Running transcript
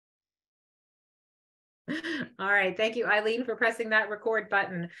All right. Thank you, Eileen, for pressing that record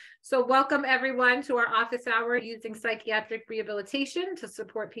button. So welcome everyone to our office hour using psychiatric rehabilitation to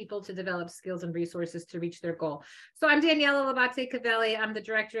support people to develop skills and resources to reach their goal. So I'm Daniela Labate-Cavelli. I'm the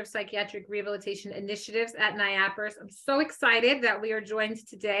Director of Psychiatric Rehabilitation Initiatives at NIAPRS. I'm so excited that we are joined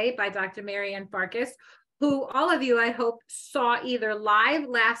today by Dr. Marianne Farkas, who all of you, I hope, saw either live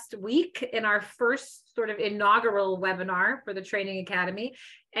last week in our first sort of inaugural webinar for the Training Academy.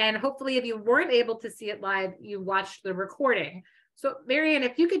 And hopefully if you weren't able to see it live, you watched the recording. So Marianne,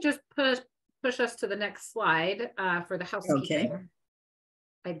 if you could just push us to the next slide for the housekeeping. Okay.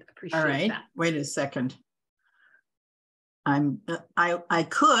 I'd appreciate All right. that. Wait a second. I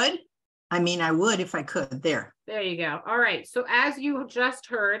would if I could. There you go. All right. So as you just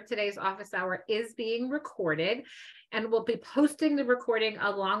heard, today's office hour is being recorded, and we'll be posting the recording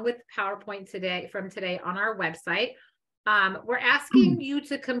along with PowerPoint from today on our website. We're asking you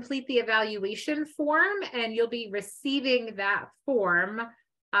to complete the evaluation form, and you'll be receiving that form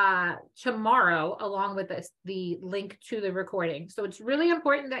tomorrow along with the link to the recording. So it's really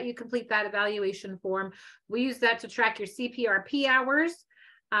important that you complete that evaluation form. We use that to track your CPRP hours.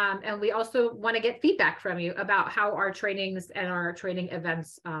 And we also want to get feedback from you about how our trainings and our training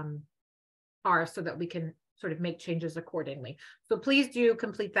events are, so that we can sort of make changes accordingly. So please do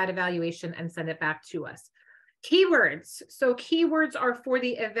complete that evaluation and send it back to us. Keywords. So keywords are for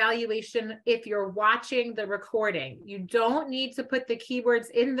the evaluation if you're watching the recording. You don't need to put the keywords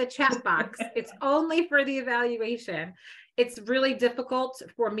in the chat box. It's only for the evaluation. It's really difficult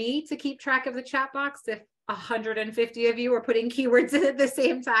for me to keep track of the chat box if 150 of you are putting keywords in at the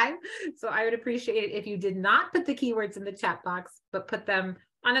same time. So I would appreciate it if you did not put the keywords in the chat box, but put them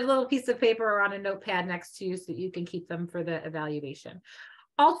on a little piece of paper or on a notepad next to you so that you can keep them for the evaluation.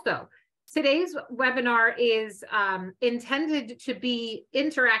 Also, today's webinar is intended to be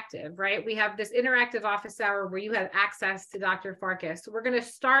interactive, right? We have this interactive office hour where you have access to Dr. Farkas. So we're going to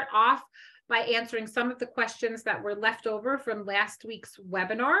start off by answering some of the questions that were left over from last week's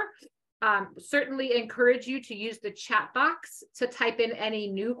webinar. Certainly encourage you to use the chat box to type in any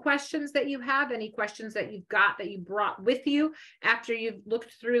new questions that you have, any questions that you've got that you brought with you after you've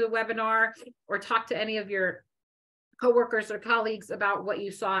looked through the webinar or talked to any of your coworkers or colleagues about what you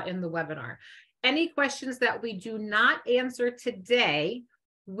saw in the webinar. Any questions that we do not answer today,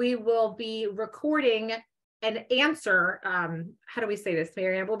 we will be recording an answer. How do we say this,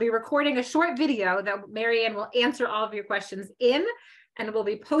 Marianne? We'll be recording a short video that Marianne will answer all of your questions in, and we'll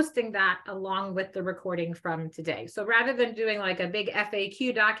be posting that along with the recording from today. So rather than doing like a big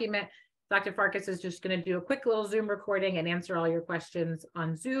FAQ document, Dr. Farkas is just going to do a quick little Zoom recording and answer all your questions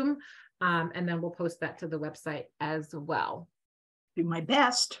on Zoom. And then we'll post that to the website as well. Do my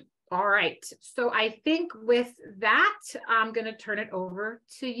best. All right. So I think with that, I'm going to turn it over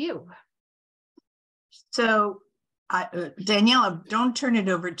to you. So Daniela, don't turn it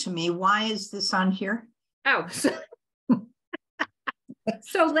over to me. Why is this on here? Oh,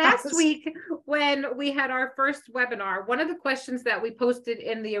 so last week when we had our first webinar, one of the questions that we posted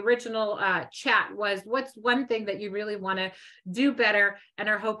in the original chat was, what's one thing that you really want to do better and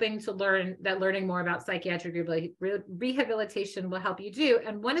are hoping to learn that learning more about psychiatric rehabilitation will help you do?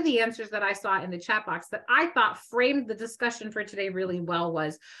 And one of the answers that I saw in the chat box that I thought framed the discussion for today really well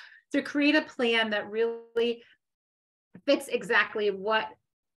was to create a plan that really fits exactly what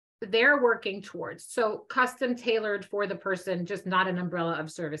they're working towards. So custom tailored for the person, just not an umbrella of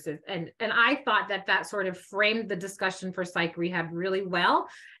services. And I thought that sort of framed the discussion for psych rehab really well.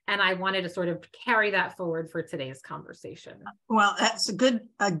 And I wanted to sort of carry that forward for today's conversation. Well, that's a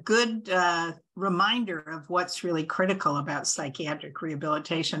good reminder of what's really critical about psychiatric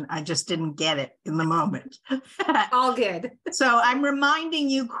rehabilitation. I just didn't get it in the moment. All good. So I'm reminding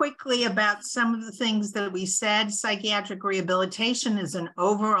you quickly about some of the things that we said. Psychiatric rehabilitation is an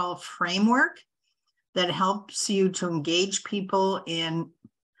overall framework that helps you to engage people in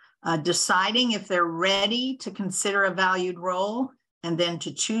deciding if they're ready to consider a valued role, and then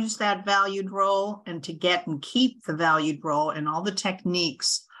to choose that valued role and to get and keep the valued role, and all the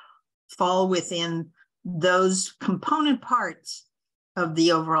techniques fall within those component parts of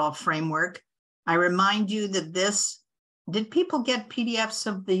the overall framework. I remind you that did people get PDFs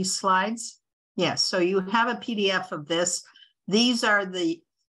of these slides? Yes, so you have a PDF of this. These are the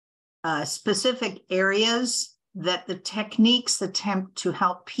specific areas that the techniques attempt to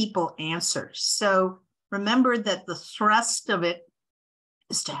help people answer. So remember that the thrust of it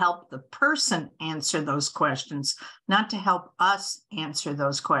is to help the person answer those questions, not to help us answer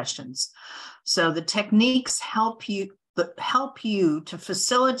those questions. So the techniques help you to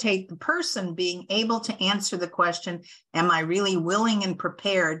facilitate the person being able to answer the question, am I really willing and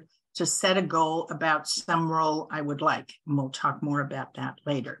prepared to set a goal about some role I would like. And we'll talk more about that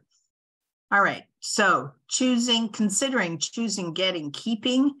later. All right, so considering choosing, getting,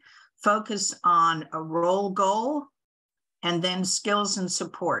 keeping, focus on a role goal, and then skills and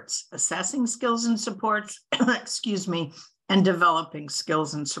supports, assessing skills and supports, excuse me, and developing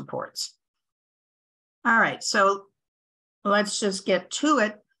skills and supports. All right, so let's just get to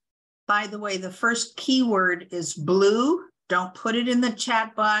it. By the way, the first keyword is blue. Don't put it in the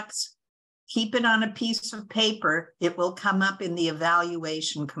chat box. Keep it on a piece of paper. It will come up in the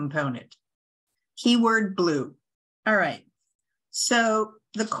evaluation component. Keyword blue. All right. So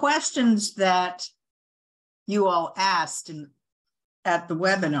the questions that you all asked at the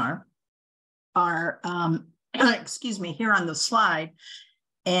webinar are, excuse me, here on the slide.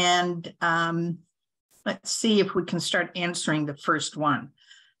 And let's see if we can start answering the first one.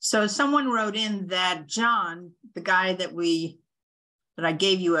 So someone wrote in that John, the guy that I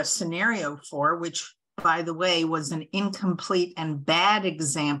gave you a scenario for, which, by the way, was an incomplete and bad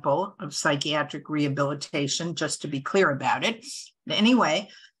example of psychiatric rehabilitation, just to be clear about it. Anyway,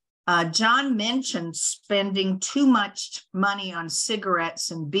 John mentioned spending too much money on cigarettes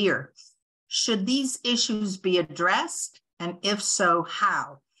and beer. Should these issues be addressed? And if so,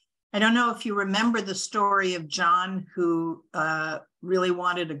 how? I don't know if you remember the story of John, who really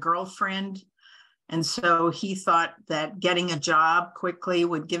wanted a girlfriend. And so he thought that getting a job quickly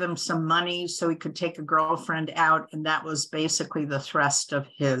would give him some money so he could take a girlfriend out. And that was basically the thrust of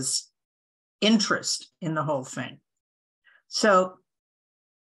his interest in the whole thing. So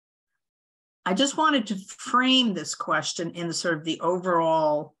I just wanted to frame this question in sort of the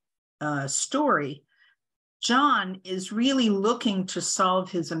overall story. John is really looking to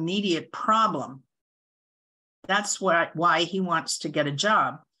solve his immediate problem. That's why he wants to get a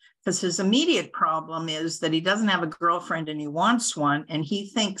job, because his immediate problem is that he doesn't have a girlfriend and he wants one, and he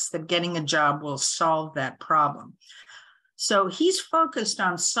thinks that getting a job will solve that problem. So he's focused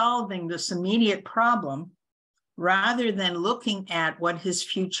on solving this immediate problem rather than looking at what his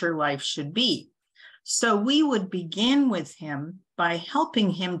future life should be. So we would begin with him by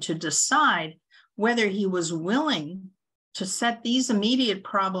helping him to decide whether he was willing to set these immediate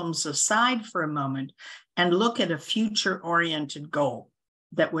problems aside for a moment and look at a future-oriented goal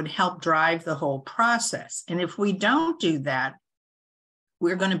that would help drive the whole process. And if we don't do that,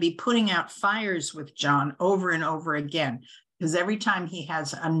 we're going to be putting out fires with John over and over again, because every time he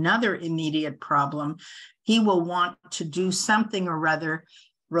has another immediate problem, he will want to do something or other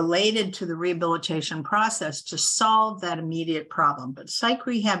related to the rehabilitation process to solve that immediate problem. But psych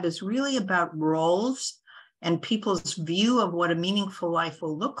rehab is really about roles and people's view of what a meaningful life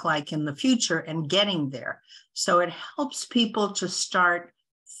will look like in the future and getting there. So it helps people to start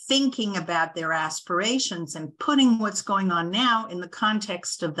thinking about their aspirations and putting what's going on now in the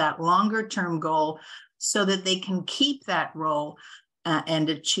context of that longer term goal so that they can keep that role and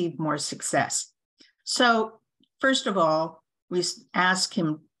achieve more success. So first of all, we ask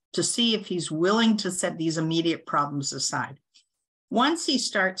him to see if he's willing to set these immediate problems aside. Once he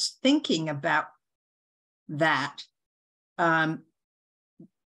starts thinking about that,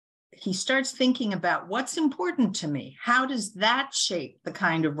 he starts thinking about what's important to me. How does that shape the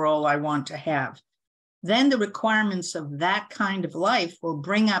kind of role I want to have? Then the requirements of that kind of life will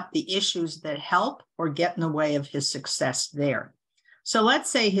bring up the issues that help or get in the way of his success there. So let's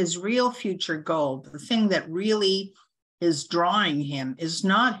say his real future goal, the thing that really is drawing him, is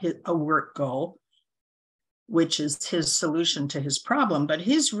not a work goal, which is his solution to his problem, but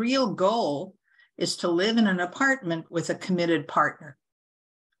his real goal is to live in an apartment with a committed partner.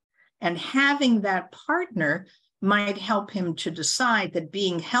 And having that partner might help him to decide that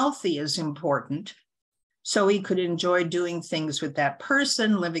being healthy is important, so he could enjoy doing things with that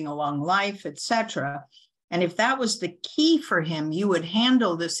person, living a long life, etc. And if that was the key for him, you would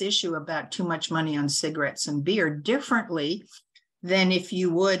handle this issue about too much money on cigarettes and beer differently than if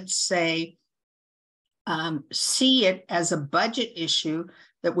you would say, see it as a budget issue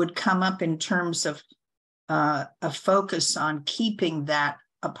that would come up in terms of a focus on keeping that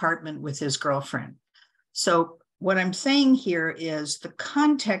apartment with his girlfriend. So what I'm saying here is the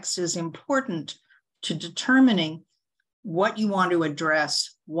context is important to determining what you want to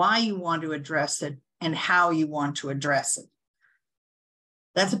address, why you want to address it, and how you want to address it.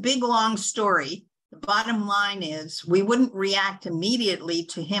 That's a big, long story. The bottom line is we wouldn't react immediately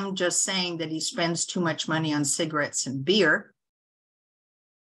to him just saying that he spends too much money on cigarettes and beer,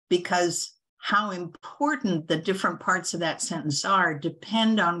 because how important the different parts of that sentence are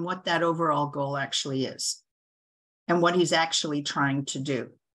depend on what that overall goal actually is and what he's actually trying to do.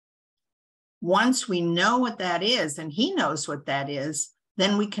 Once we know what that is, and he knows what that is,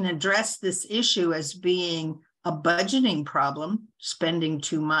 then we can address this issue as being a budgeting problem, spending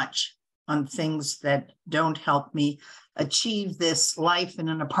too much on things that don't help me achieve this life in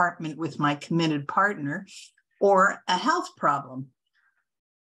an apartment with my committed partner, or a health problem.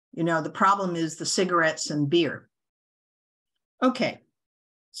 You know, the problem is the cigarettes and beer. Okay,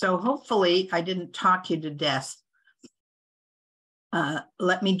 so hopefully I didn't talk you to death.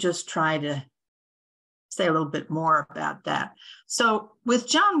 Let me just try to say a little bit more about that. So with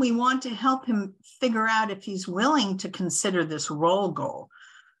John, we want to help him figure out if he's willing to consider this role goal.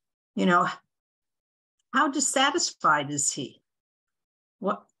 You know, how dissatisfied is he?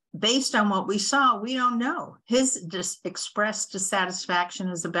 What, based on what we saw, we don't know. His expressed dissatisfaction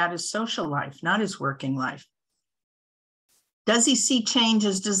is about his social life, not his working life. Does he see change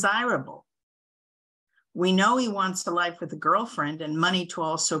as desirable? We know he wants a life with a girlfriend and money to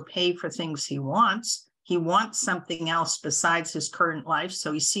also pay for things he wants. He wants something else besides his current life,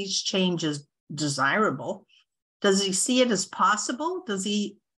 so he sees change as desirable. Does he see it as possible? Does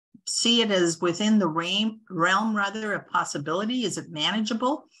he see it as within the realm, rather, a possibility? Is it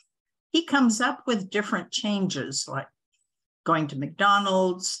manageable? He comes up with different changes, like going to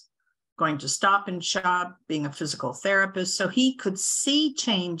McDonald's, going to Stop and Shop, being a physical therapist. So he could see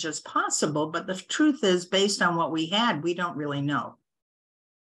change as possible, but the truth is, based on what we had, we don't really know.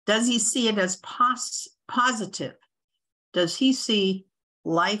 Does he see it as positive? Does he see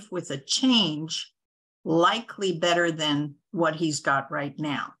life with a change likely better than what he's got right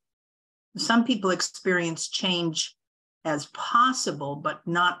now? Some people experience change as possible, but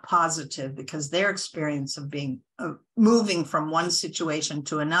not positive, because their experience of moving from one situation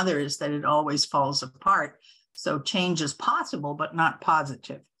to another is that it always falls apart. So change is possible, but not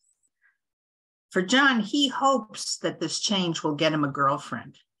positive. For John, he hopes that this change will get him a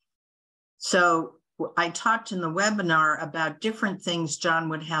girlfriend. So I talked in the webinar about different things John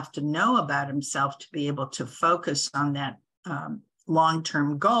would have to know about himself to be able to focus on that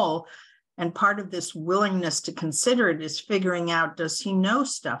long-term goal. And part of this willingness to consider it is figuring out, does he know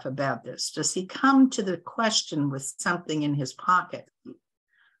stuff about this? Does he come to the question with something in his pocket?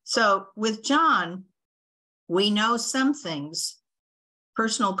 So with John, we know some things.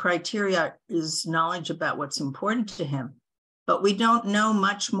 Personal criteria is knowledge about what's important to him, but we don't know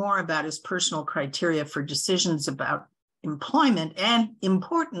much more about his personal criteria for decisions about employment. And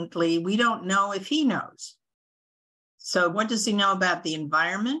importantly, we don't know if he knows. So what does he know about the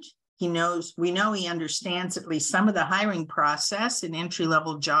environment? We know he understands at least some of the hiring process in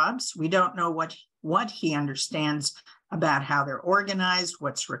entry-level jobs. We don't know what he understands about how they're organized,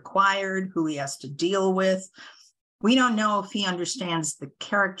 what's required, who he has to deal with. We don't know if he understands the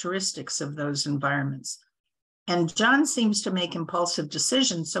characteristics of those environments. And John seems to make impulsive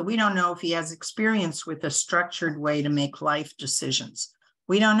decisions, so we don't know if he has experience with a structured way to make life decisions.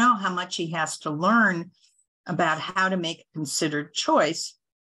 We don't know how much he has to learn about how to make a considered choice.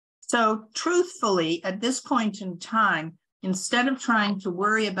 So truthfully, at this point in time, instead of trying to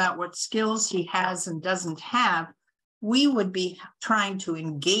worry about what skills he has and doesn't have, we would be trying to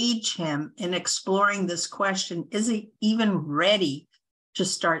engage him in exploring this question. Is he even ready to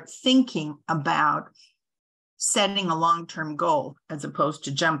start thinking about setting a long-term goal as opposed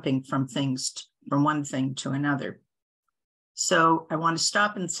to jumping from one thing to another? So I want to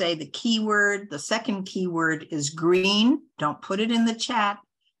stop and say the second keyword is green. Don't put it in the chat.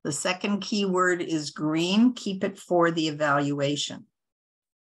 The second keyword is green. Keep it for the evaluation.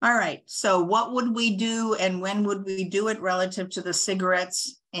 All right, so what would we do and when would we do it relative to the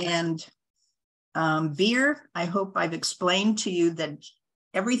cigarettes and beer? I hope I've explained to you that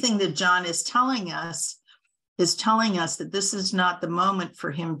everything that John is telling us that this is not the moment for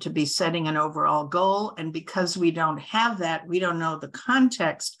him to be setting an overall goal. And because we don't have that, we don't know the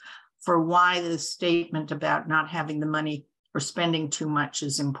context for why this statement about not having the money or spending too much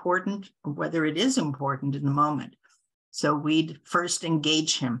is important, or whether it is important in the moment. So we'd first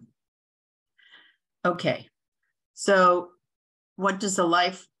engage him. Okay, so what does a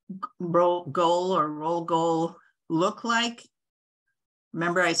life role goal look like?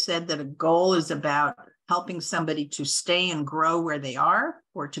 Remember I said that a goal is about helping somebody to stay and grow where they are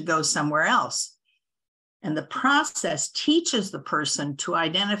or to go somewhere else. And the process teaches the person to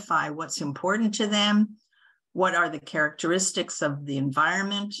identify what's important to them, what are the characteristics of the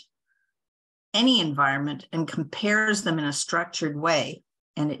environment, any environment, and compares them in a structured way.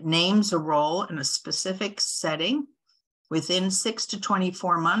 And it names a role in a specific setting within 6 to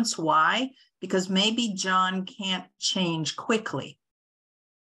 24 months. Why? Because maybe John can't change quickly.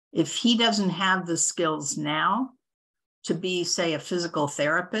 If he doesn't have the skills now to be, say, a physical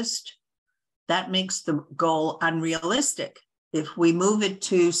therapist, that makes the goal unrealistic. if we move it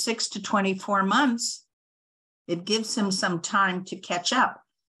to 6 to 24 months, it gives him some time to catch up,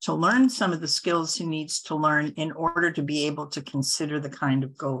 to learn some of the skills he needs to learn in order to be able to consider the kind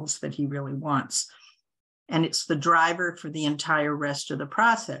of goals that he really wants. And it's the driver for the entire rest of the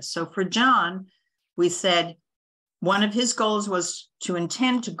process. So for John, we said one of his goals was to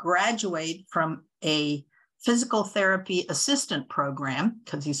intend to graduate from a physical therapy assistant program,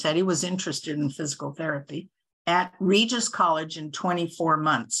 because he said he was interested in physical therapy, at Regis College in 24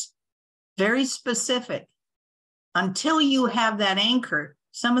 months. Very specific. Until you have that anchor,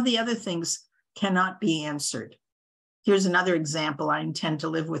 some of the other things cannot be answered. Here's another example. I intend to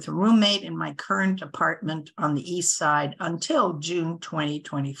live with a roommate in my current apartment on the East Side until June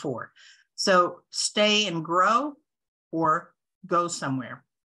 2024. So stay and grow or go somewhere.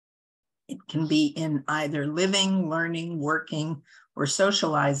 It can be in either living, learning, working, or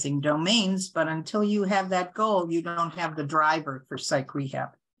socializing domains, but until you have that goal, you don't have the driver for psych rehab.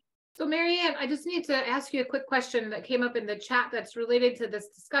 So Marianne, I just need to ask you a quick question that came up in the chat that's related to this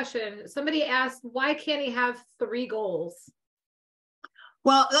discussion. Somebody asked, why can't he have 3 goals?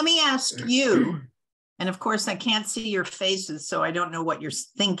 Well, let me ask you, and of course I can't see your faces, so I don't know what you're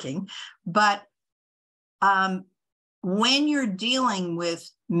thinking, but when you're dealing with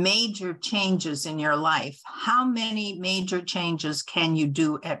major changes in your life, how many major changes can you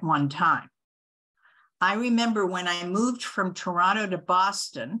do at one time? I remember when I moved from Toronto to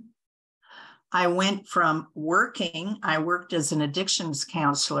Boston, I went from working, I worked as an addictions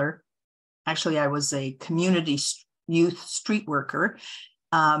counselor. Actually, I was a community youth street worker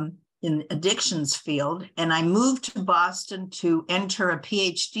in the addictions field, and I moved to Boston to enter a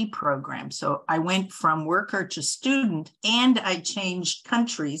PhD program. So I went from worker to student, and I changed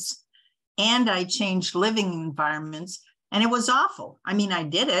countries, and I changed living environments, and it was awful. I mean, I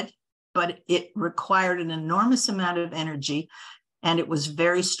did it, but it required an enormous amount of energy, and it was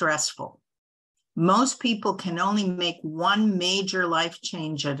very stressful. Most people can only make one major life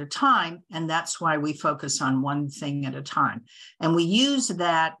change at a time, and that's why we focus on one thing at a time. And we use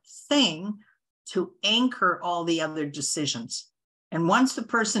that thing to anchor all the other decisions. And once the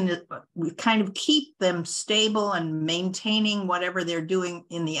person, we kind of keep them stable and maintaining whatever they're doing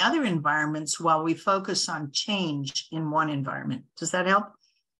in the other environments while we focus on change in one environment. Does that help?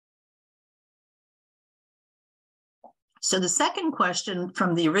 So the second question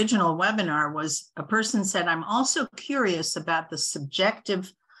from the original webinar was, a person said, I'm also curious about the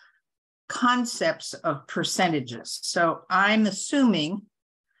subjective concepts of percentages. So I'm assuming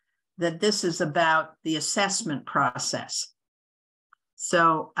that this is about the assessment process.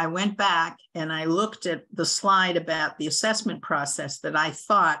 So I went back and I looked at the slide about the assessment process that I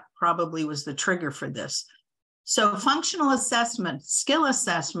thought probably was the trigger for this. So functional assessment, skill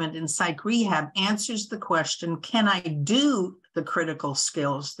assessment in psych rehab answers the question, can I do the critical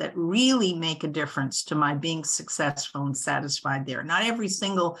skills that really make a difference to my being successful and satisfied there? Not every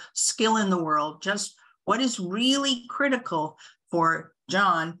single skill in the world, just what is really critical for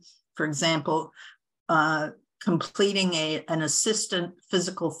John, for example, completing an assistant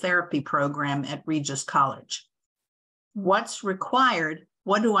physical therapy program at Regis College. What's required?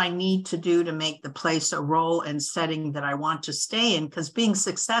 What do I need to do to make the place a role and setting that I want to stay in? Because being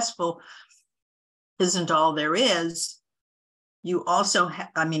successful isn't all there is. You also,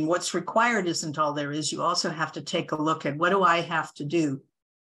 what's required isn't all there is. You also have to take a look at, what do I have to do?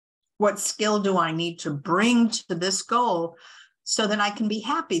 What skill do I need to bring to this goal so that I can be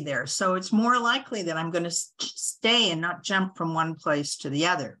happy there? So it's more likely that I'm going to stay and not jump from one place to the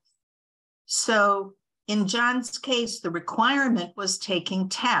other. So in John's case, the requirement was taking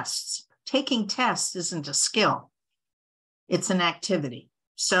tests. Taking tests isn't a skill. It's an activity.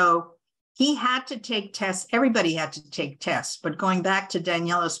 So he had to take tests. Everybody had to take tests. But going back to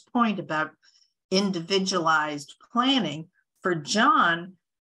Daniela's point about individualized planning, for John,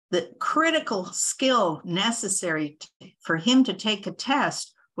 the critical skill necessary for him to take a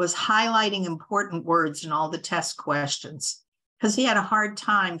test was highlighting important words in all the test questions, because he had a hard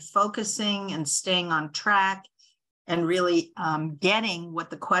time focusing and staying on track and really getting what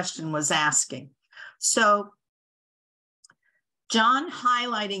the question was asking. So John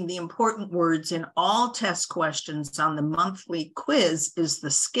highlighting the important words in all test questions on the monthly quiz is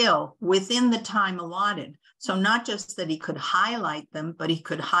the skill within the time allotted. So not just that he could highlight them, but he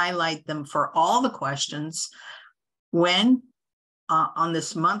could highlight them for all the questions when on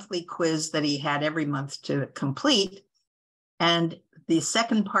this monthly quiz that he had every month to complete. And the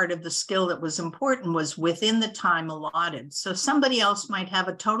second part of the skill that was important was within the time allotted. So somebody else might have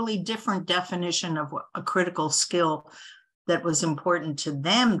a totally different definition of a critical skill that was important to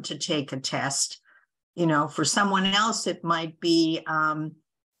them to take a test. For someone else, it might be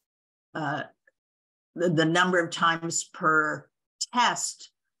the number of times per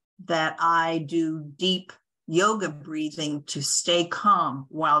test that I do deep yoga breathing to stay calm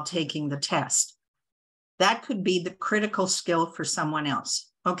while taking the test. That could be the critical skill for someone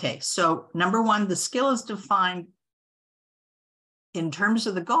else. Okay, so number one, the skill is defined in terms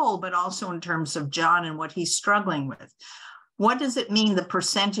of the goal, but also in terms of John and what he's struggling with. What does it mean, the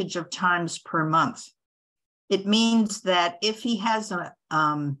percentage of times per month? It means that if he has a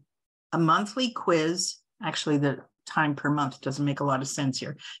monthly quiz, actually the time per month doesn't make a lot of sense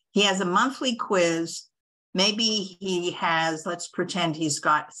here. He has a monthly quiz. Maybe he has, let's pretend he's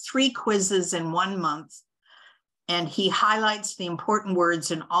got 3 quizzes in 1 month, and he highlights the important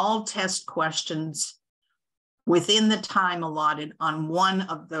words in all test questions within the time allotted on one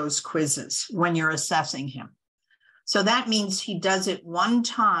of those quizzes when you're assessing him. So that means he does it 1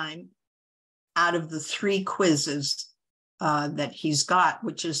 time out of the 3 quizzes that he's got,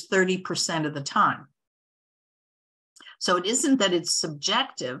 which is 30% of the time. So it isn't that it's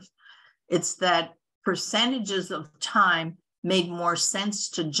subjective, it's that percentages of time made more sense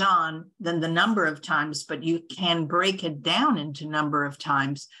to John than the number of times, but you can break it down into number of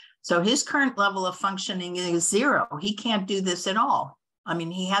times. So his current level of functioning is 0. He can't do this at all. I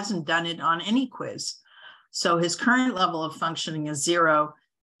mean, he hasn't done it on any quiz. So his current level of functioning is 0.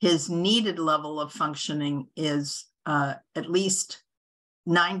 His needed level of functioning is at least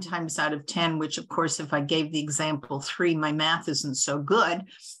 9 times out of 10, which of course, if I gave the example 3, my math isn't so good.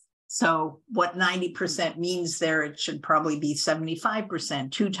 So what 90% means there, it should probably be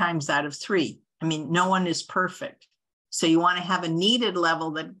 75%, 2 times out of 3. I mean, no one is perfect. So you want to have a needed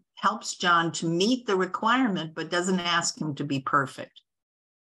level that helps John to meet the requirement, but doesn't ask him to be perfect.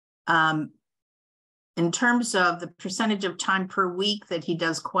 In terms of the percentage of time per week that he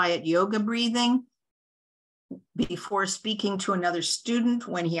does quiet yoga breathing, before speaking to another student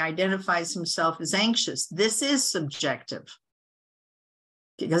when he identifies himself as anxious, this is subjective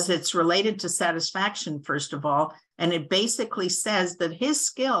because it's related to satisfaction, first of all. And it basically says that his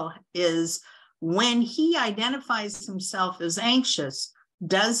skill is when he identifies himself as anxious,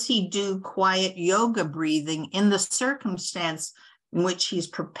 does he do quiet yoga breathing in the circumstance in which he's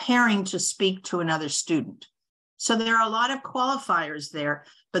preparing to speak to another student? So there are a lot of qualifiers there,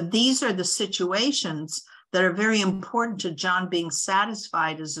 but these are the situations that are very important to John being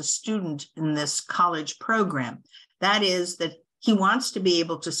satisfied as a student in this college program. That is that he wants to be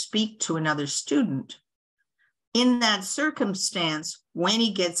able to speak to another student. In that circumstance, when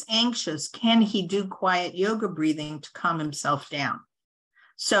he gets anxious, can he do quiet yoga breathing to calm himself down?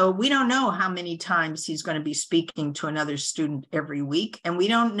 So we don't know how many times he's going to be speaking to another student every week, and we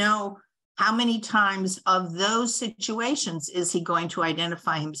don't know how many times of those situations is he going to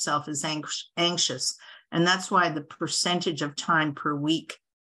identify himself as anxious. And that's why the percentage of time per week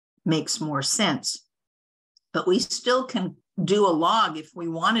makes more sense. But we still can do a log if we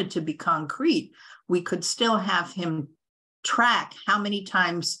wanted to be concrete. We could still have him track how many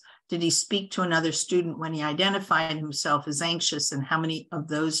times did he speak to another student when he identified himself as anxious, and how many of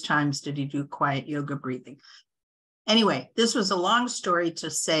those times did he do quiet yoga breathing. Anyway, this was a long story to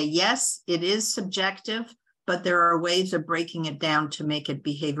say, yes, it is subjective, but there are ways of breaking it down to make it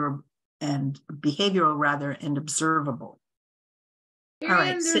behavioral and observable.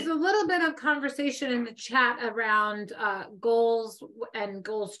 Marianne, there's a little bit of conversation in the chat around goals and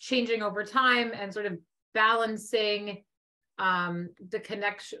goals changing over time and sort of balancing the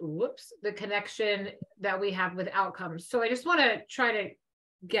connection that we have with outcomes. So I just want to try to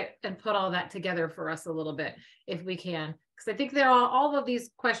get and put all that together for us a little bit, if we can, because I think all of these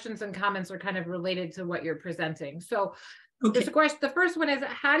questions and comments are kind of related to what you're presenting. So okay. There's a question. The first one is,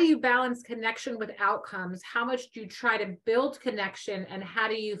 how do you balance connection with outcomes? How much do you try to build connection, and how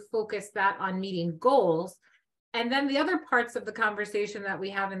do you focus that on meeting goals? And then the other parts of the conversation that we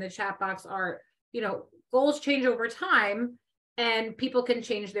have in the chat box are, goals change over time and people can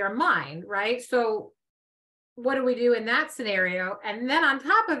change their mind, right? So what do we do in that scenario? And then on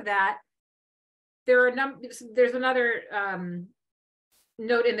top of that, there's another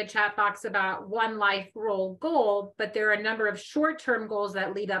note in the chat box about one life role goal, but there are a number of short-term goals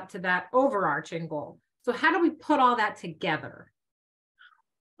that lead up to that overarching goal. So how do we put all that together?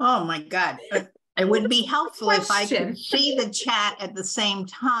 Oh my God. It would be helpful if I could see the chat at the same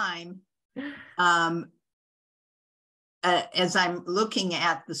time as I'm looking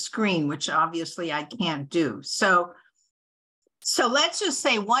at the screen, which obviously I can't do. So let's just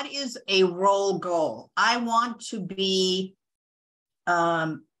say, what is a role goal? I want to be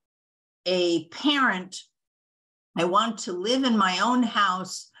a parent. I want to live in my own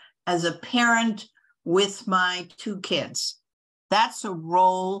house as a parent with my 2 kids. That's a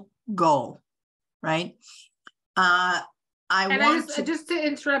role goal, right? Just to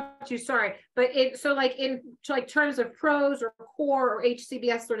interrupt you, sorry, but in terms of PROS or CORE or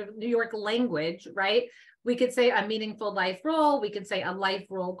HCBS sort of New York language, right? We could say a meaningful life role, we could say a life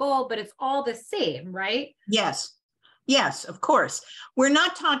role goal, but it's all the same, right? Yes. Yes, of course. We're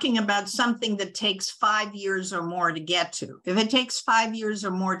not talking about something that takes 5 years or more to get to. If it takes 5 years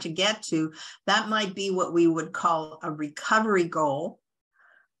or more to get to, that might be what we would call a recovery goal,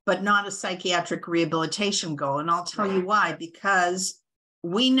 but not a psychiatric rehabilitation goal. And I'll tell you why, because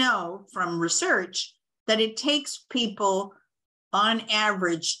we know from research that it takes people on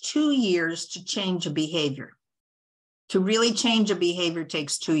average 2 years to change a behavior. To really change a behavior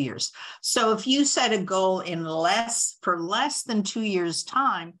takes 2 years. So if you set a goal for less than 2 years'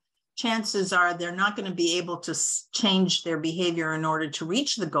 time, chances are they're not going to be able to change their behavior in order to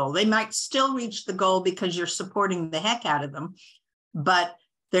reach the goal. They might still reach the goal because you're supporting the heck out of them, but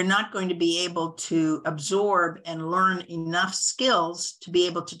they're not going to be able to absorb and learn enough skills to be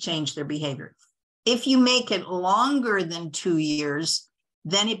able to change their behavior. If you make it longer than 2 years,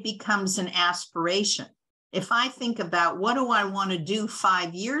 then it becomes an aspiration. If I think about what do I want to do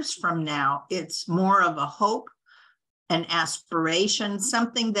 5 years from now, it's more of a hope, an aspiration,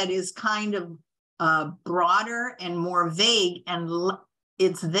 something that is kind of broader and more vague, and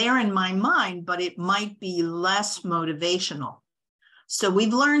it's there in my mind, but it might be less motivational. So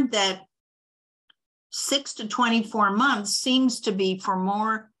we've learned that 6 to 24 months seems to be, for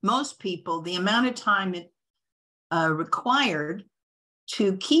most people, the amount of time it required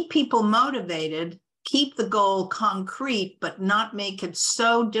to keep people motivated, keep the goal concrete, but not make it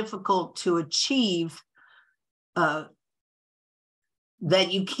so difficult to achieve that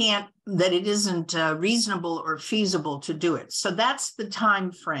it isn't reasonable or feasible to do it. So that's the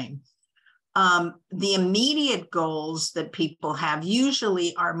time frame. The immediate goals that people have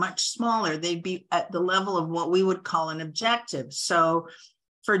usually are much smaller. They'd be at the level of what we would call an objective. So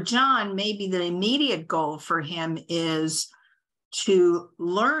for John, maybe the immediate goal for him is to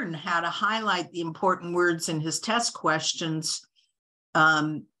learn how to highlight the important words in his test questions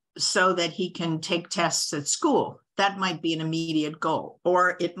so that he can take tests at school. That might be an immediate goal.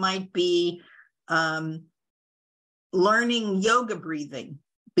 Or it might be learning yoga breathing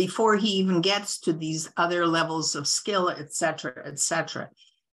before he even gets to these other levels of skill, et cetera, et cetera.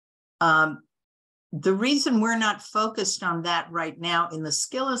 The reason we're not focused on that right now in the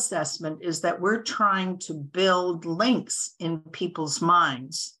skill assessment is that we're trying to build links in people's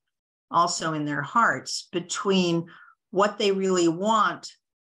minds, also in their hearts, between what they really want,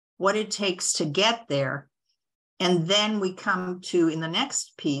 what it takes to get there. And then we come to, in the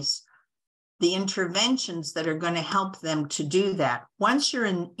next piece, the interventions that are going to help them to do that. Once you're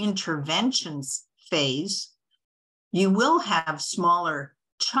in interventions phase, you will have smaller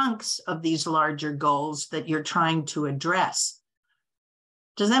chunks of these larger goals that you're trying to address.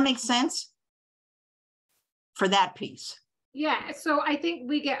 Does that make sense for that piece? Yeah, so I think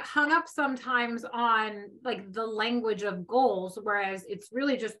we get hung up sometimes on like the language of goals, whereas it's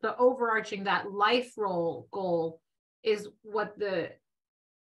really just the overarching, that life role goal is what the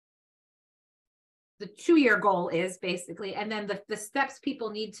 2-year goal is basically. And then the steps people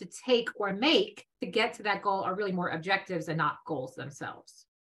need to take or make to get to that goal are really more objectives and not goals themselves.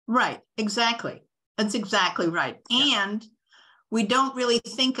 Right, exactly. That's exactly right. Yeah. And we don't really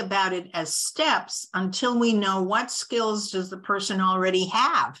think about it as steps until we know what skills does the person already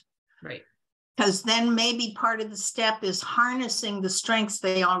have. Right. Because then maybe part of the step is harnessing the strengths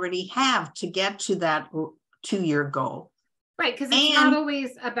they already have to get to that 2-year goal. Right, because it's not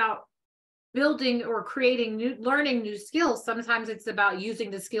always about building or creating learning new skills. Sometimes it's about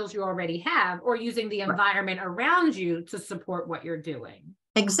using the skills you already have or using the environment around you to support what you're doing.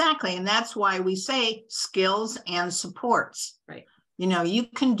 Exactly. And that's why we say skills and supports. Right. You know, you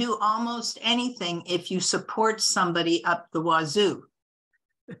can do almost anything if you support somebody up the wazoo.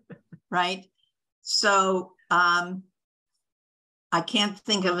 Right. So I can't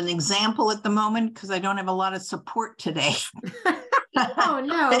think of an example at the moment because I don't have a lot of support today. Oh,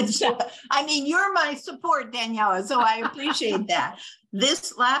 no. I mean, you're my support, Daniela, so I appreciate that.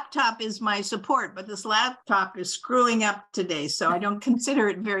 This laptop is my support, but this laptop is screwing up today, so I don't consider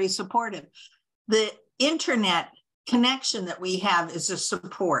it very supportive. The internet connection that we have is a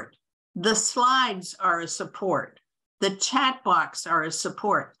support. The slides are a support. The chat box are a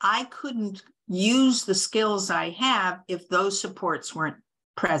support. I couldn't use the skills I have if those supports weren't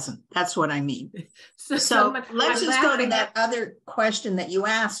present. That's what I mean. So let's just go to that other question that you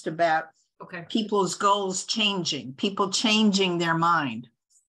asked about people's goals changing, people changing their mind.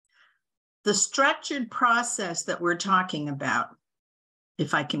 The structured process that we're talking about,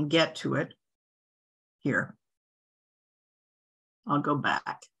 if I can get to it here, I'll go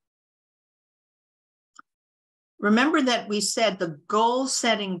back. Remember that we said the goal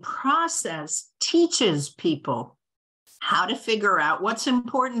setting process teaches people how to figure out what's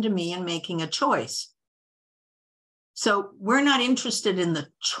important to me in making a choice. So we're not interested in the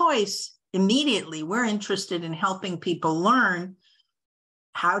choice immediately. We're interested in helping people learn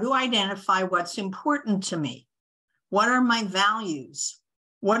how to identify what's important to me. What are my values?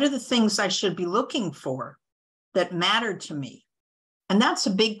 What are the things I should be looking for that matter to me? And that's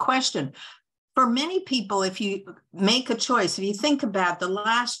a big question. For many people, if you make a choice, if you think about the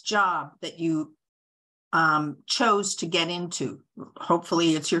last job that you chose to get into,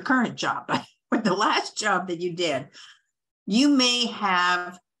 hopefully it's your current job, but the last job that you did, you may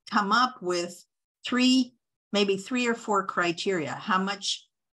have come up with maybe three or four criteria. How much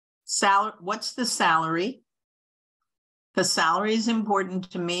salary, what's the salary? Because salary is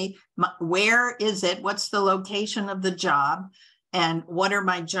important to me. Where is it? What's the location of the job? And what are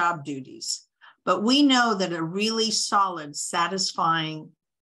my job duties? But we know that a really solid, satisfying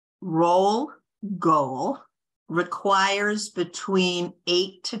role goal requires between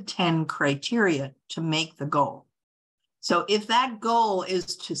 8 to 10 criteria to make the goal. So if that goal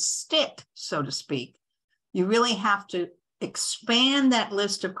is to stick, so to speak, you really have to expand that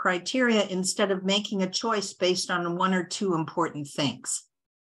list of criteria instead of making a choice based on one or two important things.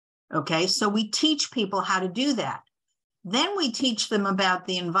 Okay, so we teach people how to do that. Then we teach them about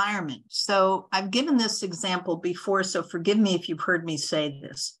the environment. So I've given this example before, so forgive me if you've heard me say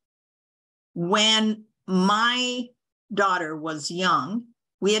this. When my daughter was young,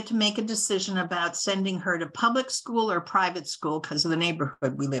 we had to make a decision about sending her to public school or private school because of the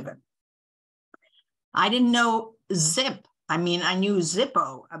neighborhood we live in. I didn't know zip. I mean, I knew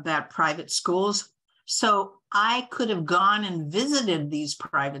Zippo about private schools. So I could have gone and visited these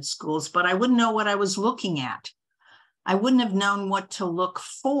private schools, but I wouldn't know what I was looking at. I wouldn't have known what to look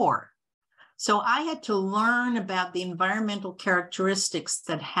for. So I had to learn about the environmental characteristics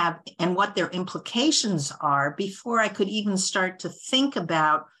that have and what their implications are before I could even start to think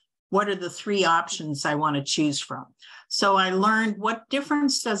about what are the three options I want to choose from. So I learned what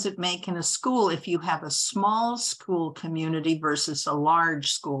difference does it make in a school if you have a small school community versus a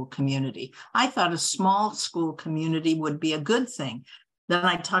large school community. I thought a small school community would be a good thing. Then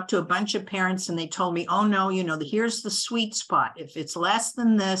I talked to a bunch of parents and they told me, oh no, here's the sweet spot. If it's less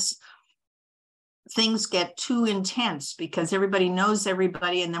than this, things get too intense because everybody knows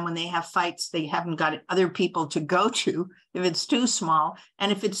everybody. And then when they have fights, they haven't got other people to go to if it's too small.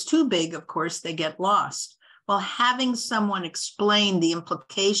 And if it's too big, of course, they get lost. Well, having someone explain the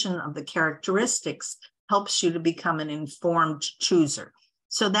implication of the characteristics helps you to become an informed chooser.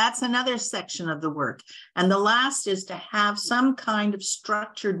 So that's another section of the work. And the last is to have some kind of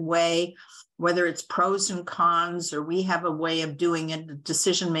structured way, whether it's pros and cons, or we have a way of doing it, a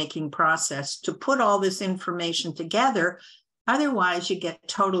decision-making process to put all this information together. Otherwise, you get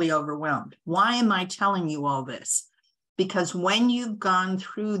totally overwhelmed. Why am I telling you all this? Because when you've gone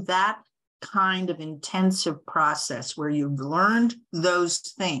through that kind of intensive process where you've learned those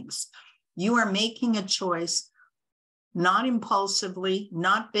things, you are making a choice, not impulsively,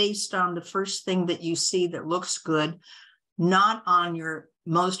 not based on the first thing that you see that looks good, not on your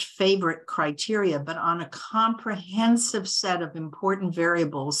most favorite criteria, but on a comprehensive set of important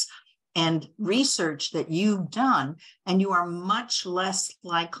variables and research that you've done, and you are much less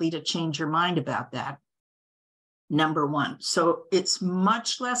likely to change your mind about that. Number one. So it's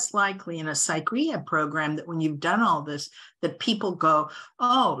much less likely in a psych rehab program that when you've done all this, that people go,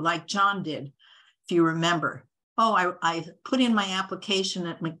 oh, like John did, if you remember, oh, I put in my application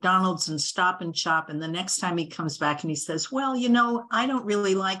at McDonald's and Stop and Shop. And the next time he comes back and he says, well, I don't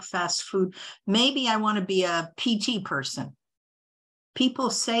really like fast food. Maybe I want to be a PT person. People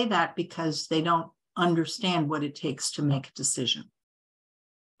say that because they don't understand what it takes to make a decision.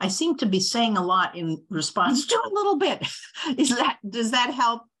 I seem to be saying a lot in response to a little bit. Does that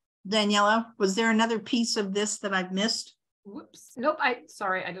help, Daniela? Was there another piece of this that I've missed? Whoops. Nope.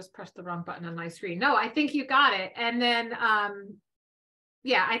 Sorry, I just pressed the wrong button on my screen. No, I think you got it. And then,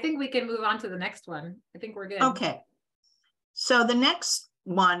 yeah, I think we can move on to the next one. I think we're good. Okay. So the next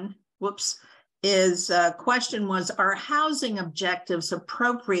one, is question was, are housing objectives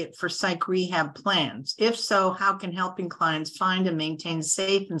appropriate for psych rehab plans? If so, how can helping clients find and maintain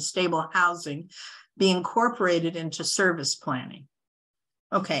safe and stable housing be incorporated into service planning?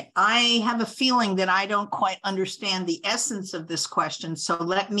 Okay, I have a feeling that I don't quite understand the essence of this question. So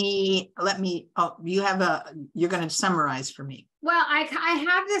let me, oh, you're going to summarize for me. Well, I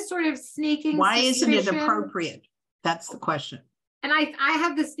have this sort of sneaking Why suspicion. isn't it appropriate? That's the question. And I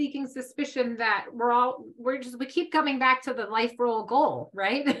have the sneaking suspicion that we keep coming back to the life role goal,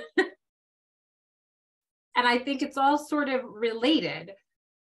 right? And I think it's all sort of related.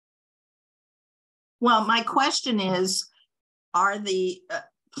 Well, my question is, are the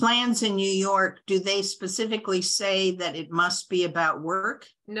plans in New York, do they specifically say that it must be about work?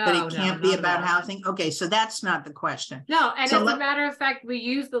 No, that it can't be about no. housing? Okay, so that's not the question. No, and so as a matter of fact, we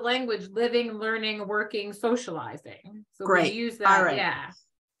use the language living, learning, working, socializing. So great. We use that, all right. Yeah.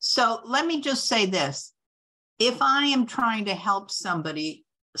 So let me just say this. If I am trying to help somebody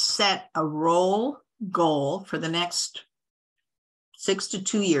set a role goal for the next 6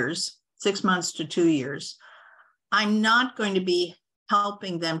 months to 2 years, I'm not going to be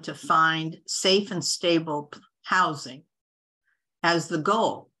helping them to find safe and stable housing as the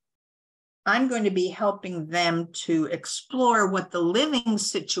goal. I'm going to be helping them to explore what the living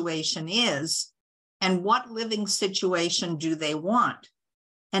situation is and what living situation do they want.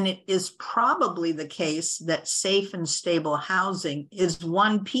 And it is probably the case that safe and stable housing is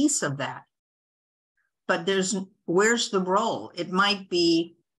one piece of that. But where's the role? It might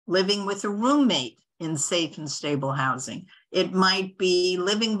be living with a roommate in safe and stable housing. It might be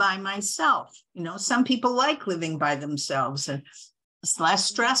living by myself. You know, some people like living by themselves and it's less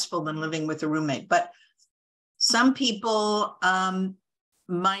stressful than living with a roommate. But some people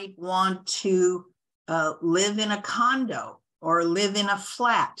might want to live in a condo or live in a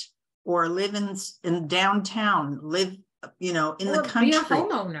flat or live in downtown, live, you know, in the country. Or be a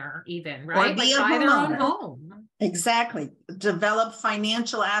homeowner even, right? Or be a buy homeowner. Their own home. Exactly. Develop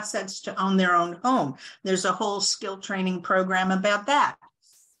financial assets to own their own home. There's a whole skill training program about that.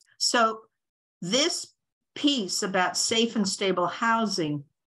 So this piece about safe and stable housing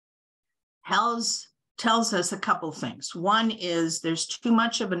tells us a couple things. One is there's too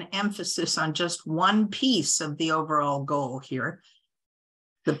much of an emphasis on just one piece of the overall goal here,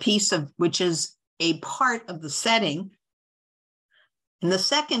 the piece of which is a part of the setting. And the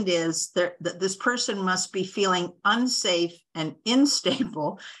second is that this person must be feeling unsafe and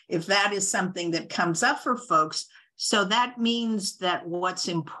unstable if that is something that comes up for folks. So that means that what's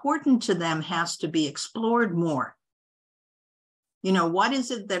important to them has to be explored more. You know, what is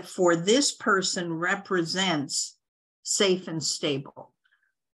it that for this person represents safe and stable?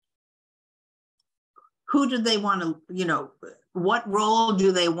 Who do they want to, you know, what role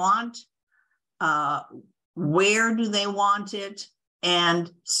do they want? Where do they want it? And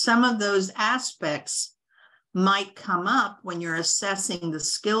some of those aspects might come up when you're assessing the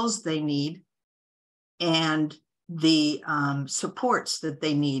skills they need and the supports that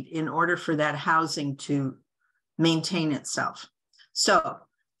they need in order for that housing to maintain itself. So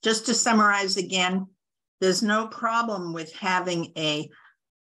just to summarize again, there's no problem with having a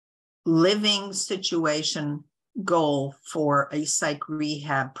living situation goal for a psych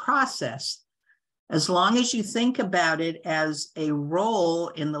rehab process, as long as you think about it as a role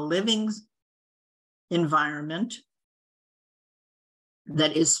in the living environment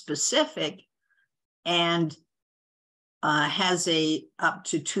that is specific and has a up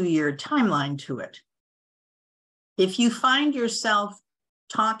to 2-year timeline to it. If you find yourself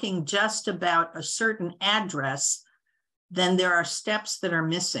talking just about a certain address, then there are steps that are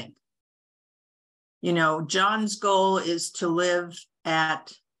missing. You know, John's goal is to live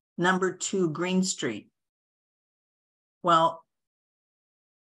at number 2 Green Street. Well,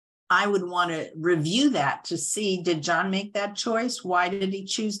 I would want to review that to see, did John make that choice? Why did he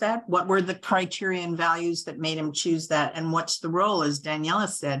choose that? What were the criteria and values that made him choose that? And what's the role, as Daniela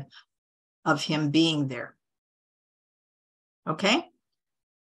said, of him being there? Okay.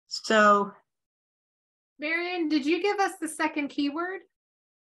 So, Marianne, did you give us the second keyword?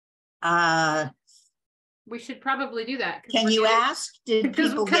 We should probably do that. Can you ask? Did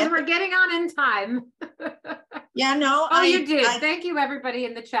people get? Because we're getting on in time. Yeah, no. Oh, you did. Thank you, everybody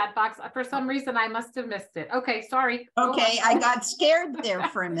in the chat box. For some reason, I must have missed it. Okay, sorry. Okay, I got scared there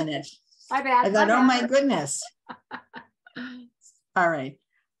for a minute. My bad. I thought, oh my goodness. All right.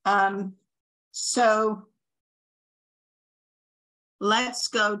 So let's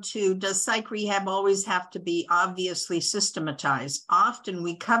go to, does psych rehab always have to be obviously systematized? Often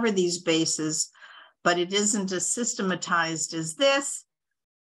we cover these bases, but it isn't as systematized as this.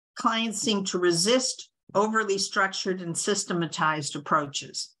 Clients seem to resist overly structured and systematized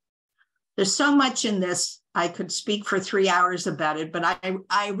approaches. There's so much in this, I could speak for 3 hours about it, but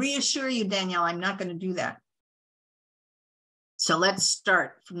I reassure you, Danielle, I'm not going to do that. So let's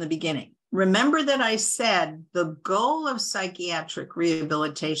start from the beginning. Remember that I said the goal of psychiatric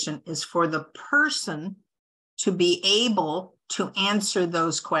rehabilitation is for the person to be able to answer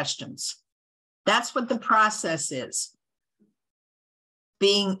those questions. That's what the process is.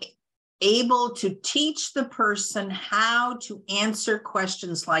 Being able to teach the person how to answer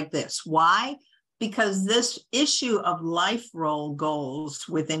questions like this. Why? Because this issue of life role goals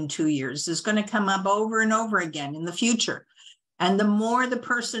within 2 years is going to come up over and over again in the future. And the more the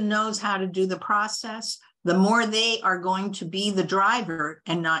person knows how to do the process, the more they are going to be the driver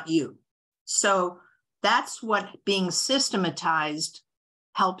and not you. So that's what being systematized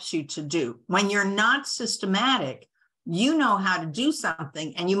helps you to do. When you're not systematic, you know how to do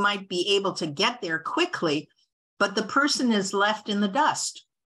something and you might be able to get there quickly, but the person is left in the dust.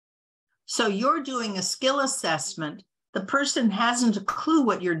 So you're doing a skill assessment. The person hasn't a clue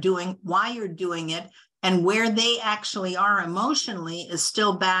what you're doing, why you're doing it, and where they actually are emotionally is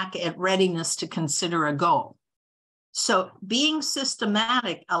still back at readiness to consider a goal. So being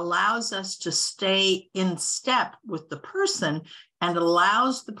systematic allows us to stay in step with the person and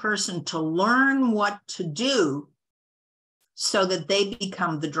allows the person to learn what to do so that they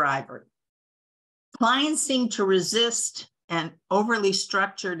become the driver. Clients seem to resist an overly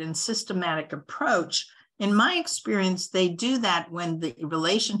structured and systematic approach. In my experience, they do that when the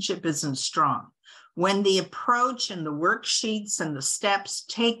relationship isn't strong. When the approach and the worksheets and the steps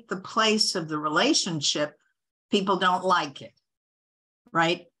take the place of the relationship, people don't like it,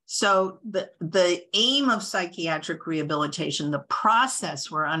 right? So the aim of psychiatric rehabilitation, the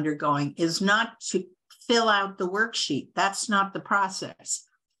process we're undergoing, is not to fill out the worksheet. That's not the process.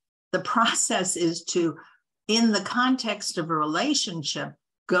 The process is to, in the context of a relationship,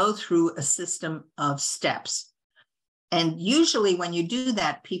 go through a system of steps. And usually when you do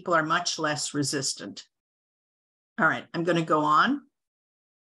that, people are much less resistant. All right, I'm going to go on.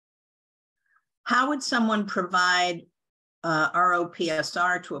 How would someone provide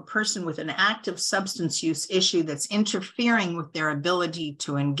ROPSR to a person with an active substance use issue that's interfering with their ability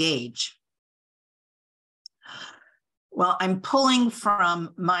to engage? Well, I'm pulling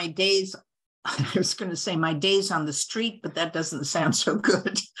from my days, I was going to say my days on the street, but that doesn't sound so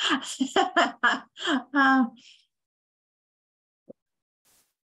good.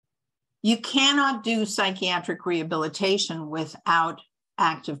 You cannot do psychiatric rehabilitation without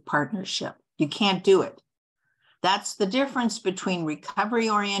active partnership. You can't do it. That's the difference between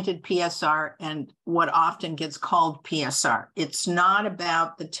recovery-oriented PSR and what often gets called PSR. It's not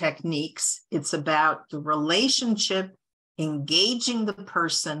about the techniques. It's about the relationship, engaging the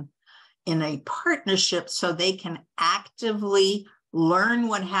person in a partnership so they can actively learn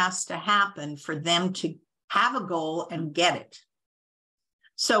what has to happen for them to have a goal and get it.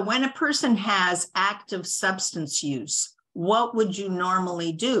 So when a person has active substance use, what would you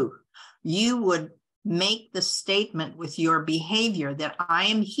normally do? You would make the statement with your behavior that I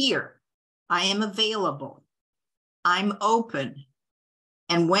am here, I am available, I'm open,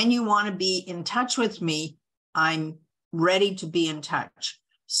 and when you want to be in touch with me, I'm ready to be in touch.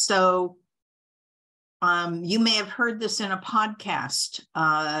 So you may have heard this in a podcast.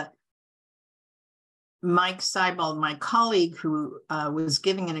 Mike Seibald, my colleague who was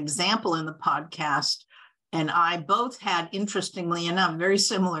giving an example in the podcast, and I both had, interestingly enough, very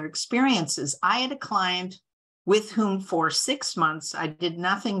similar experiences. I had a client with whom for 6 months, I did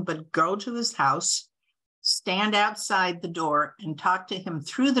nothing but go to his house, stand outside the door and talk to him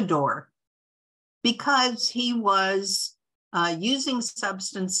through the door because he was using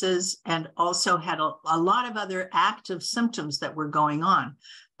substances and also had a lot of other active symptoms that were going on.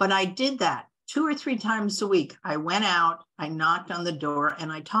 But I did that 2 or 3 times a week. I went out, I knocked on the door,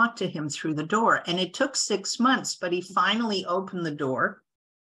 and I talked to him through the door. And it took 6 months, but he finally opened the door.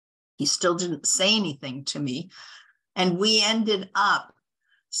 He still didn't say anything to me. And we ended up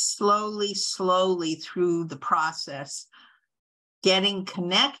slowly through the process, getting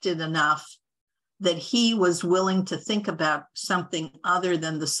connected enough that he was willing to think about something other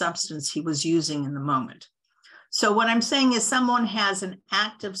than the substance he was using in the moment. So what I'm saying is someone has an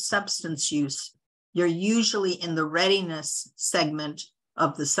active substance use, you're usually in the readiness segment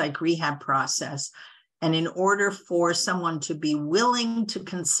of the psych rehab process. And in order for someone to be willing to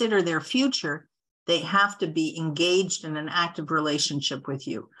consider their future, they have to be engaged in an active relationship with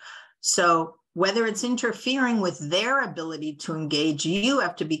you. So whether it's interfering with their ability to engage, you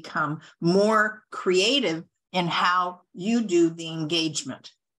have to become more creative in how you do the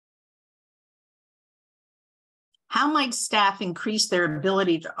engagement. How might staff increase their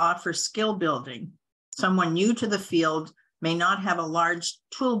ability to offer skill building? Someone new to the field may not have a large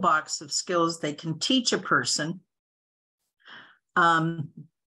toolbox of skills they can teach a person. And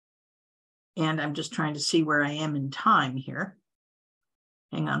I'm just trying to see where I am in time here.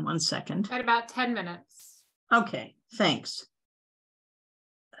 Hang on one second. At about 10 minutes. Okay, thanks.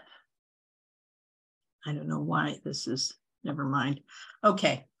 I don't know why this is, never mind.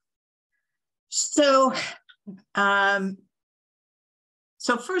 Okay. So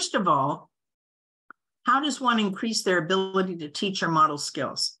first of all, how does one increase their ability to teach or model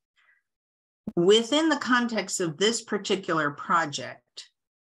skills? Within the context of this particular project,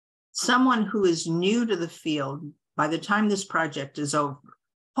 someone who is new to the field, by the time this project is over,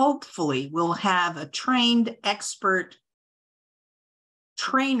 hopefully will have a trained expert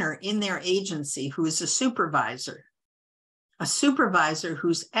trainer in their agency who is a supervisor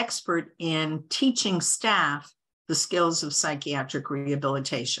who's expert in teaching staff the skills of psychiatric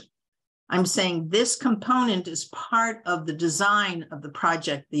rehabilitation. I'm saying this component is part of the design of the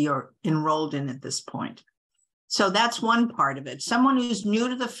project that you're enrolled in at this point. So that's one part of it. Someone who's new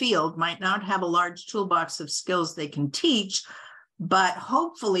to the field might not have a large toolbox of skills they can teach, but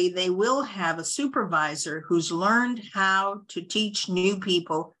hopefully they will have a supervisor who's learned how to teach new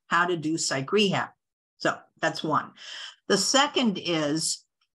people how to do psych rehab. So that's one. The second is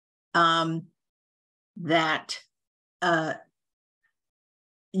that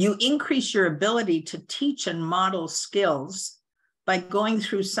you increase your ability to teach and model skills by going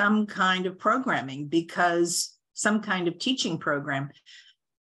through some kind of programming, because some kind of teaching program,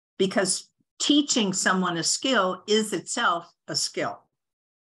 because teaching someone a skill is itself a skill.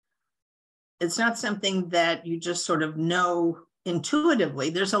 It's not something that you just sort of know intuitively.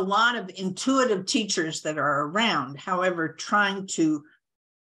 There's a lot of intuitive teachers that are around. However, trying to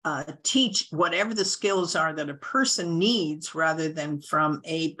teach whatever the skills are that a person needs rather than from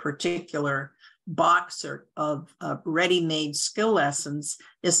a particular box or of ready-made skill lessons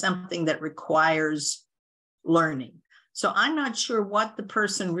is something that requires learning. So I'm not sure what the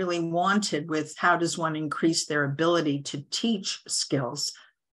person really wanted with how does one increase their ability to teach skills,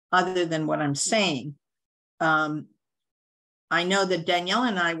 other than what I'm saying. I know that Danielle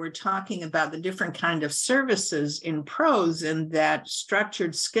and I were talking about the different kind of services in PROS, and that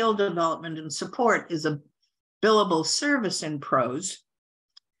structured skill development and support is a billable service in PROS.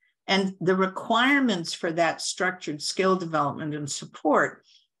 And the requirements for that structured skill development and support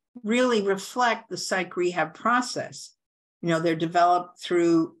really reflect the psych rehab process. You know, they're developed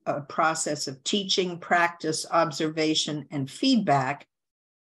through a process of teaching, practice, observation, and feedback.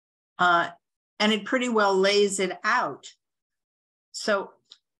 And it pretty well lays it out. So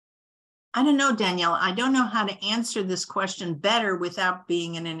I don't know, Danielle, I don't know how to answer this question better without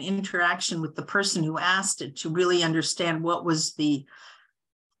being in an interaction with the person who asked it to really understand what was the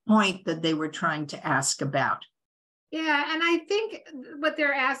point that they were trying to ask about. Yeah, and I think what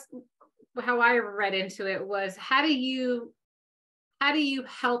they're asking, how I read into it was, how do you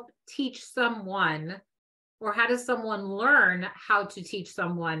help teach someone, or how does someone learn how to teach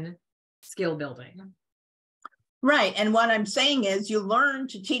someone skill building? Right. And what I'm saying is you learn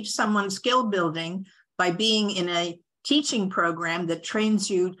to teach someone skill building by being in a teaching program that trains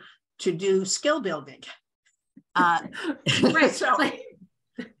you to do skill building. Right. So,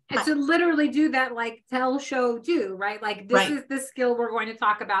 and to literally do that, like tell, show, do, right? Like this is the skill we're going to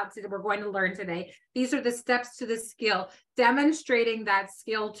talk about today. We're going to learn today. These are the steps to the skill, demonstrating that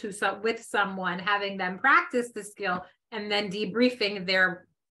skill with someone, having them practice the skill, and then debriefing their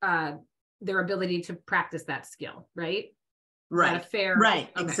ability to practice that skill, right? Right. Is that a fair? Right.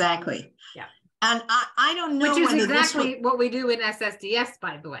 Okay. Exactly. Yeah. And I don't know. Which is exactly what we do in SSDS,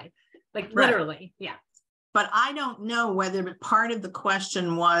 by the way. Like literally. Yeah. But I don't know whether part of the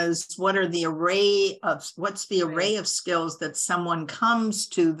question was, what's the array of skills that someone comes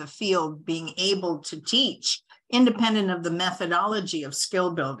to the field being able to teach, independent of the methodology of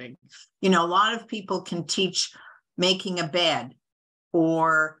skill building. You know, a lot of people can teach making a bed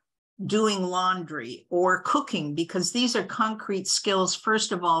or doing laundry or cooking, because these are concrete skills,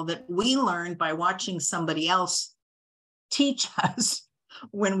 first of all, that we learned by watching somebody else teach us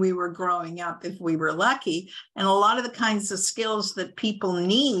when we were growing up, if we were lucky. And a lot of the kinds of skills that people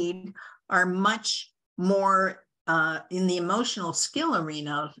need are much more in the emotional skill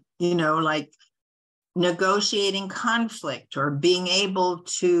arena, you know, like negotiating conflict or being able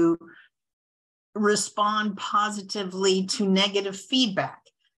to respond positively to negative feedback.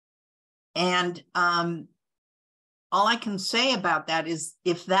 And all I can say about that is,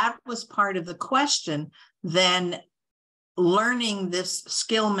 if that was part of the question, then learning this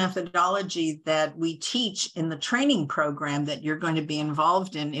skill methodology that we teach in the training program that you're going to be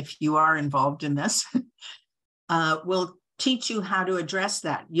involved in, if you are involved in this, will teach you how to address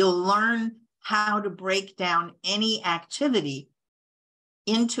that. You'll learn how to break down any activity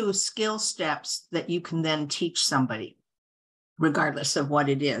into skill steps that you can then teach somebody, regardless of what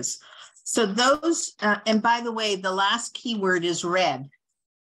it is. So those, and by the way, the last keyword is red.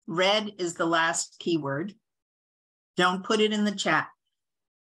 Red is the last keyword. Don't put it in the chat.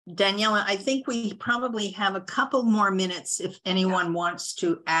 Daniela, I think we probably have a couple more minutes if anyone wants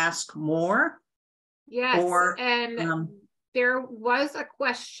to ask more. Yes, or, and there was a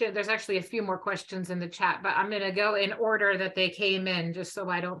question. There's actually a few more questions in the chat, but I'm going to go in order that they came in just so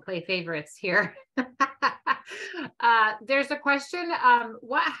I don't play favorites here. There's a question.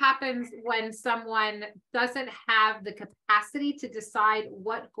 What happens when someone doesn't have the capacity to decide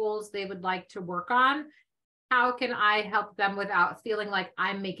what goals they would like to work on? How can I help them without feeling like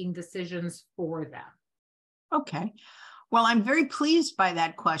I'm making decisions for them? Okay. Well, I'm very pleased by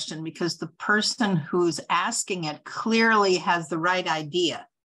that question because the person who's asking it clearly has the right idea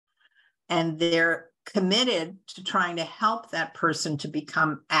and they're committed to trying to help that person to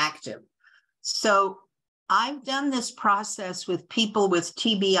become active. So I've done this process with people with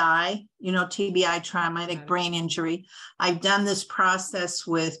TBI, you know, TBI, traumatic brain injury. I've done this process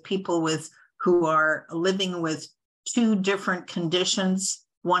with people who are living with two different conditions,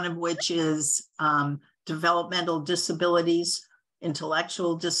 one of which is developmental disabilities,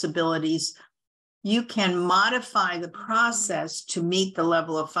 intellectual disabilities. You can modify the process to meet the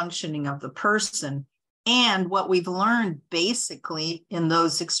level of functioning of the person. And what we've learned basically in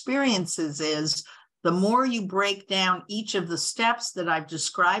those experiences is the more you break down each of the steps that I've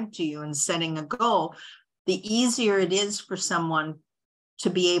described to you in setting a goal, the easier it is for someone to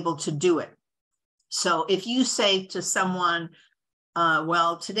be able to do it. So if you say to someone,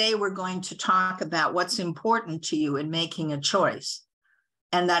 well, today we're going to talk about what's important to you in making a choice,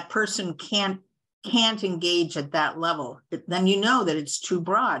 and that person can't engage at that level, then you know that it's too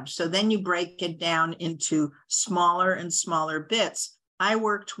broad. So then you break it down into smaller and smaller bits. I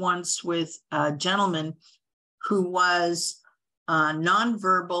worked once with a gentleman who was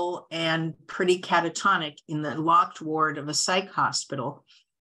nonverbal and pretty catatonic in the locked ward of a psych hospital,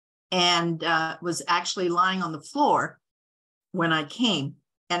 and was actually lying on the floor when I came.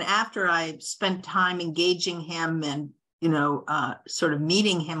 And after I spent time engaging him and, you know, sort of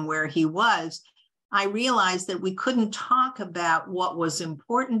meeting him where he was, I realized that we couldn't talk about what was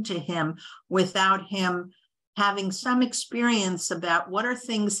important to him without him having some experience about what are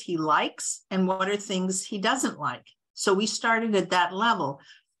things he likes and what are things he doesn't like. So we started at that level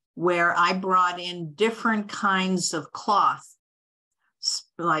where I brought in different kinds of cloth,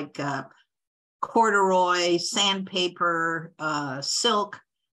 like corduroy, sandpaper, silk,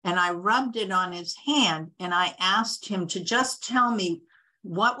 and I rubbed it on his hand and I asked him to just tell me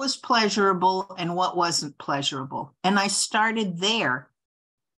what was pleasurable and what wasn't pleasurable. And I started there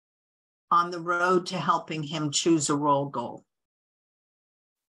on the road to helping him choose a role goal.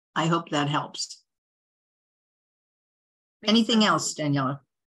 I hope that helps. Anything else, Daniela?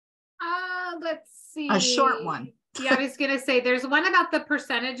 Let's see. A short one. Yeah, I was going to say there's one about the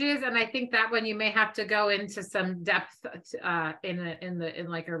percentages, and I think that one you may have to go into some depth in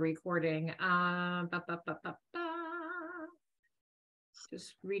like a recording.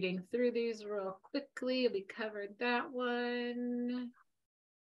 Just reading through these real quickly. We covered that one.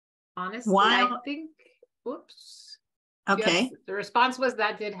 Honestly, I think. Whoops. Okay. Yes, the response was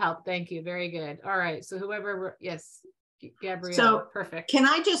that did help. Thank you. Very good. All right. So whoever, yes, Gabrielle. So perfect. Can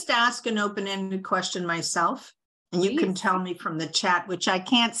I just ask an open-ended question myself? And you can tell me from the chat, which I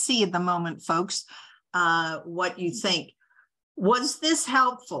can't see at the moment, folks, what you think. Was this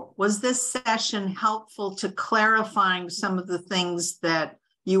helpful? Was this session helpful to clarifying some of the things that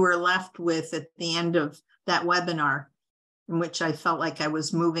you were left with at the end of that webinar, in which I felt like I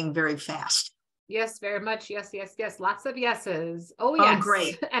was moving very fast? Yes, very much. Yes, yes, yes. Lots of yeses. Oh, yes. Oh,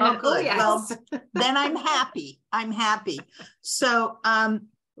 great. And oh, good. Yes. Well, then I'm happy. I'm happy. So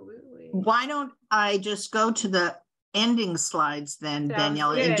why don't I just go to the ending slides then,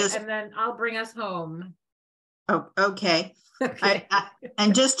 Daniela? And then I'll bring us home. Oh, okay. Okay.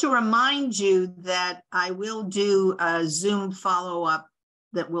 And just to remind you that I will do a Zoom follow-up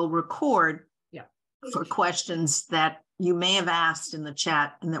that we'll record for questions that you may have asked in the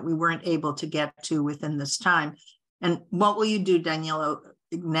chat and that we weren't able to get to within this time. And what will you do, Daniela?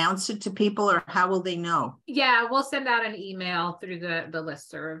 Announce it to people, or how will they know? Yeah, we'll send out an email through the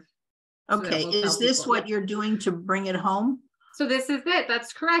listserv. Okay, is this what you're doing to bring it home? So this is it.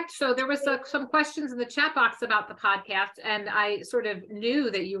 That's correct. So there was some questions in the chat box about the podcast, and I sort of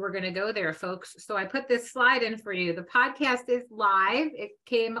knew that you were going to go there, folks. So I put this slide in for you. The podcast is live. It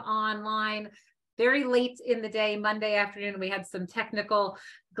came online very late in the day, Monday afternoon. We had some technical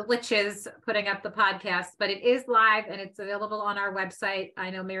glitches putting up the podcast, but it is live and it's available on our website. I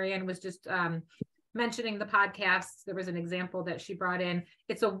know Marianne was just mentioning the podcasts. There was an example that she brought in.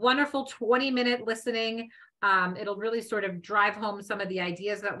 It's a wonderful 20-minute listening. It'll really sort of drive home some of the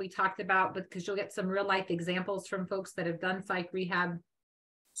ideas that we talked about, because you'll get some real life examples from folks that have done psych rehab.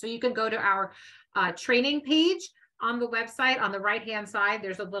 So you can go to our training page on the website. On the right-hand side,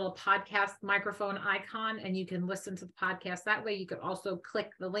 there's a little podcast microphone icon, and you can listen to the podcast that way. You could also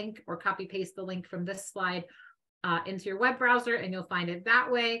click the link or copy paste the link from this slide into your web browser, and you'll find it that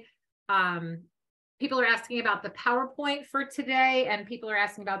way. People are asking about the PowerPoint for today, and people are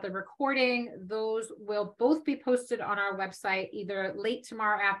asking about the recording. Those will both be posted on our website either late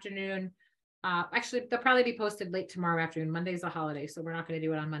tomorrow afternoon. Actually, they'll probably be posted late tomorrow afternoon. Monday's a holiday, so we're not going to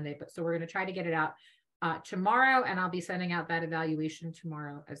do it on Monday, but so we're going to try to get it out tomorrow, and I'll be sending out that evaluation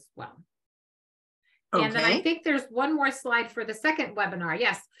tomorrow as well. Okay. And then I think there's one more slide for the second webinar.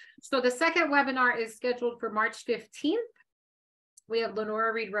 Yes. So the second webinar is scheduled for March 15th. We have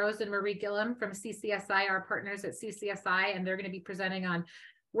Lenora Reed-Rose and Marie Gillum from CCSI, our partners at CCSI, and they're going to be presenting on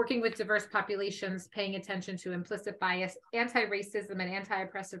working with diverse populations, paying attention to implicit bias, anti-racism and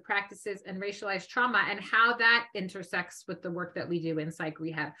anti-oppressive practices, and racialized trauma, and how that intersects with the work that we do in psych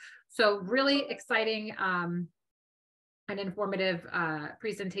rehab. So really exciting and informative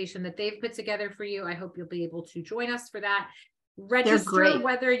presentation that they've put together for you. I hope you'll be able to join us for that. Register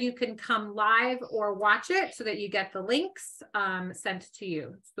whether you can come live or watch it so that you get the links sent to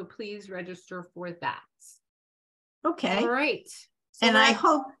you. So please register for that. Okay. All right. So and I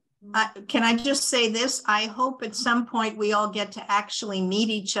hope, can I just say this? I hope at some point we all get to actually meet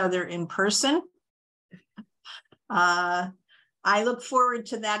each other in person. I look forward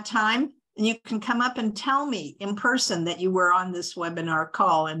to that time. And you can come up and tell me in person that you were on this webinar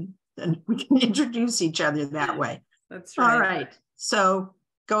call, and we can introduce each other that way. That's right. All right. So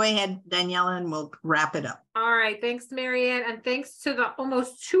go ahead, Daniela, and we'll wrap it up. All right. Thanks, Marianne. And thanks to the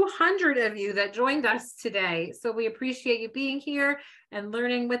almost 200 of you that joined us today. So we appreciate you being here and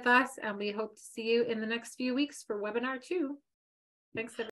learning with us. And we hope to see you in the next few weeks for webinar 2. Thanks, everyone.